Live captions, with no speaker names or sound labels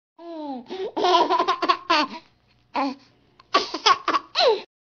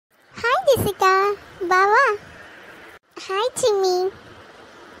Jessica, Baba. Hi, Jimmy.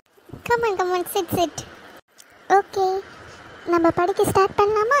 Come on, sit. Okay, நம்ம படிக்க start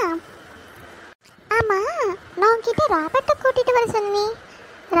பண்ணலாமா? ஆமாம், நான் உங்ககிட்ட ராபர்ட்டை கூட்டிகிட்டு வர சொன்னேன்.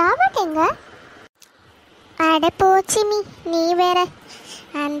 ராபர்ட் எங்க? அட போச்சிமி, நீ வேற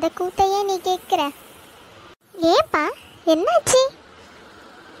அந்த கூத்தையே நீ கேட்குற. ஏப்பா, என்னாச்சு?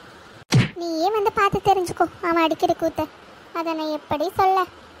 நீயே வந்து பார்த்து தெரிஞ்சுக்கோ அவன் அடிக்கிற கூத்தை. அதை நான் எப்படி சொல்ல?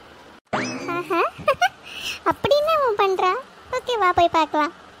 அப்படின்னு அவன் பண்ணுறான். ஓகே, வா போய்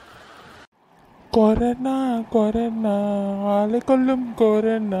பார்க்கலாம். கொரோனா ஆளை கொல்லும்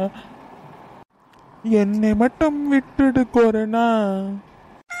கொரோனா, என்னை மட்டும் விட்டுடு கொரோனா,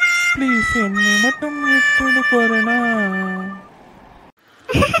 ப்ளீஸ் என்னை மட்டும் விட்டுடு கொரோனா.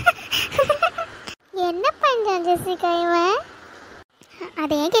 என்ன பண்ணுறான் ஜெசிகா இவன்?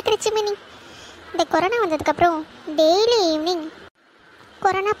 அதை ஏன் கேட்குறச்சு மினி? இந்த கொரோனா வந்ததுக்கப்புறம் டெய்லி ஈவினிங்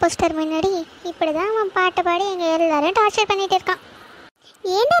கொரோனா போஸ்டர் முன்னாடி இப்படி தான் அவன் பாட்டு பாடி எங்கள் எல்லாரையும் டார்ச்சர் பண்ணிகிட்டு இருக்கான்.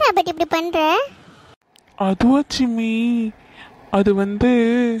 ஏன்டா ராபர்ட் இப்படி பண்ணுற? அதுவா சிம்மி, அது வந்து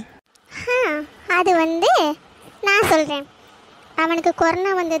நான் சொல்கிறேன். அவனுக்கு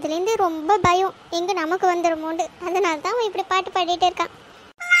கொரோனா வந்ததுலேருந்து ரொம்ப பயம், எங்கே நமக்கு வந்துடுமோண்டு. அதனால தான் அவன் இப்படி பாட்டு பாடிட்டே இருக்கான்.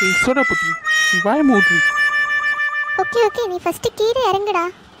 ஓகே, நீ ஃபஸ்ட்டு கீழே இறங்குடா.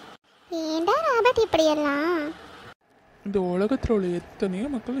 ஏண்டா ராபர்ட் இப்படியெல்லாம்? இந்த உலகத்தில் உள்ள எத்தனையோ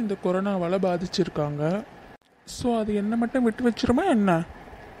மக்கள் இந்த கொரோனாவால் பாதிச்சிருக்காங்க. ஸோ அது என்ன மட்டும் விட்டு வச்சிருமா என்ன?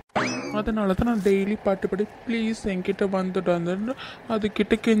 அதனால தான் நான் டெய்லி பாட்டு பாடி ப்ளீஸ் என்கிட்ட வந்துட்டு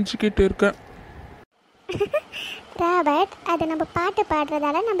அதுக்கிட்ட கெஞ்சிக்கிட்டு இருக்கேன். ராபர்ட், அது நம்ம பாட்டு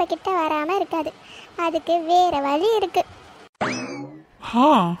பாடுறதால நம்ம கிட்ட வராமல் இருக்காது. அதுக்கு வேற வழி இருக்கு.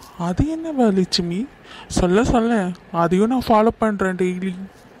 அது என்ன வழி சிம்மி? சொல்ல அதையும் நான் ஃபாலோ பண்ணுறேன் டெய்லி.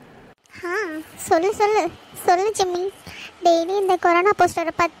 சொல்லு சிம்மி. டெய்லி இந்த கொரோனா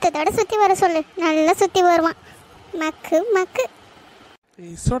போஸ்டரை 10 தடவை சுற்றி வர சொல்லு. நல்லா சுற்றி வருவான். மக்கு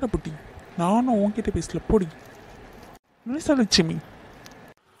சோட புட்டி, நானும் உன்கிட்ட பேசல போடி. சொல்லு சிம்மி.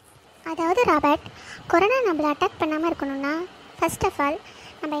 அதாவது ராபர்ட், கொரோனா நம்மளை அட்டாக் பண்ணாமல் இருக்கணும்னா ஃபர்ஸ்ட் ஆஃப் ஆல்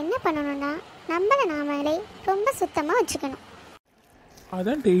நம்ம என்ன பண்ணணும்னா நம்மளை நாமளே ரொம்ப சுத்தமாக வச்சுக்கணும்.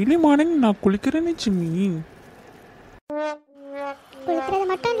 அதான் டெய்லி மார்னிங் நான் குளிக்கிறேன்னு சிம்மி. குளிக்கிறது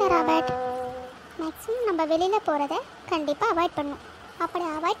மட்டும் இல்லை ராபர்ட், மேக்ஸிமம் நம்ம வெளியில் போகிறத கண்டிப்பாக அவாய்ட் பண்ணணும். அப்படி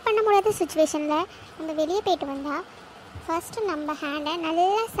அவாய்ட் பண்ண முடியாத சுச்சுவேஷனில் நம்ம வெளியே போயிட்டு வந்தால் ஃபஸ்ட்டு நம்ம ஹேண்டை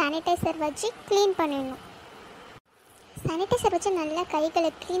நல்லா சானிடைசர் வச்சு க்ளீன் பண்ணிடணும். சானிடைசர் வச்சு நல்லா கைகளை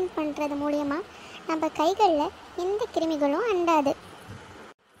க்ளீன் பண்ணுறது மூலயமா நம்ம கைகளில் எந்த கிருமிகளும் அண்டாது.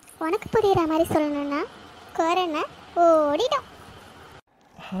 உனக்கு புரிகிற மாதிரி சொல்லணும்னா கொரோனா ஓடிடும்.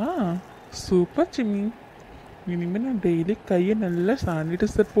 சூப்பர் சிம்மி. இனிமேல் நான் டெய்லி கையை நல்லா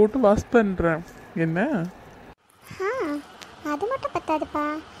சானிடைசர் போட்டு வாஷ் பண்ணுறேன். என்ன? அது மட்டும் பத்தாதுப்பா.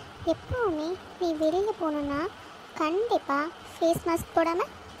 எப்போவுமே நீ வெளியில் போகணுன்னா கண்டிப்பாக ஃபேஸ் மாஸ்க்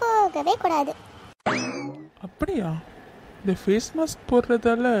போடாமல் போகவே கூடாது. அப்படியா? இந்த ஃபேஸ் மாஸ்க்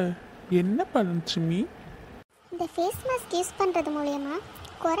போடுறதால என்ன பலன் சிம்மி? இந்த ஃபேஸ் மாஸ்க் யூஸ் பண்ணுறது மூலயமா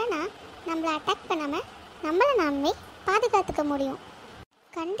கொரோனா நம்மளை அட்டாக் பண்ணாமல் நம்மளை நாமே பாதுகாத்துக்க முடியும்.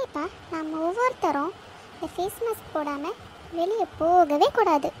 கண்டிப்பாக நம்ம ஒவ்வொருத்தரும் இந்த ஃபேஸ் மாஸ்க் போடாமல் வெளியே போகவே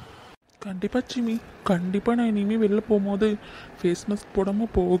கூடாது. கண்டிப்பாக சிம்மி, கண்டிப்பாக நான் இனிமேல் வெளில போகும்போது ஃபேஸ் மாஸ்க்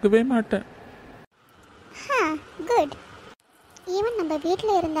போடாமல் போகவே மாட்டேன். குட். ஈவன் நம்ம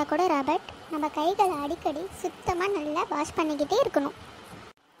வீட்டில் இருந்தால் கூட ராபர்ட், நம்ம கைகளை அடிக்கடி சுத்தமாக நல்லா வாஷ் பண்ணிக்கிட்டே இருக்கணும்.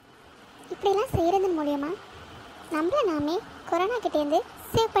 இப்படிலாம் செய்கிறது மூலயமா நம்மளை நாமே கொரோனா கிட்டேருந்து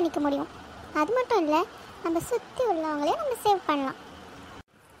சேவ் பண்ணிக்க முடியும். அது மட்டும் இல்லை, நம்ம சுற்றி உள்ளவங்களையும் நம்ம சேவ் பண்ணலாம்.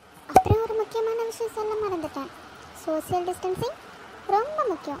 அப்புறம் ஒரு முக்கியமான விஷயம் சொல்ல மறந்துட்டேன். சோசியல் டிஸ்டன்சிங் ரொம்ப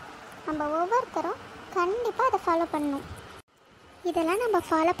முக்கியம். நம்ம ஒவ்வொருத்தரும் கண்டிப்பாக அதை ஃபாலோ பண்ணணும். இதெல்லாம் நம்ம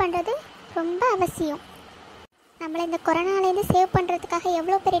ஃபாலோ பண்ணுறது ரொம்ப அவசியம். நம்மளை இந்த கொரோனாலேருந்து சேவ் பண்ணுறதுக்காக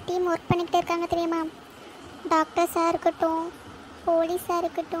எவ்வளோ பெரிய டீம் ஒர்க் பண்ணிக்கிட்டே இருக்காங்க தெரியுமா? டாக்டர்ஸாக இருக்கட்டும், போலீஸாக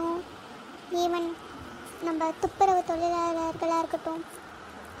இருக்கட்டும், ஈவன் நம்ம துப்புரவு தொழிலாளர்களாக இருக்கட்டும்,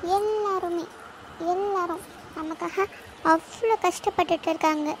 எல்லாரும் நமக்காக அவ்வளோ கஷ்டப்பட்டுட்டு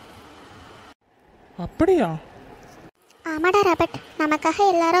இருக்காங்க. அப்படியா? ஆமாடா ராபர்ட், நமக்காக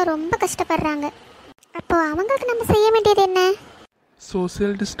எல்லாரும் ரொம்ப கஷ்டப்படுறாங்க. அப்போது அவங்களுக்கு நம்ம செய்ய வேண்டியது என்ன?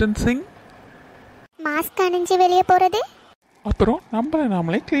 சோசியல் டிஸ்டன்சிங், மாஸ்க் அணிஞ்சு வெளியே போகிறது, அப்புறம் நம்மளை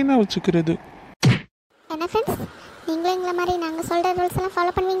நாமளே க்ளீனாக வச்சுக்கிறது. என்ன ஃப்ரெண்ட்ஸ், நீங்களும் எங்களை மாதிரி நாங்கள் சொல்கிற ரூல்ஸ் எல்லாம்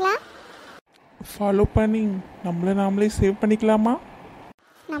ஃபாலோ பண்ணுவீங்களா? ஃபாலோ பண்ணி நம்மளை நாமளே சேவ் பண்ணிக்கலாமா?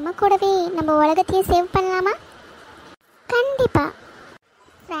 நம்ம கூடவே நம்ம உலகத்தையும் சேவ் பண்ணலாமா? கண்டிப்பாக.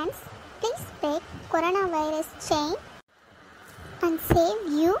 Friends, please break corona virus chain and save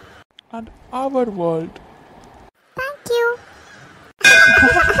you and our world. Thank you.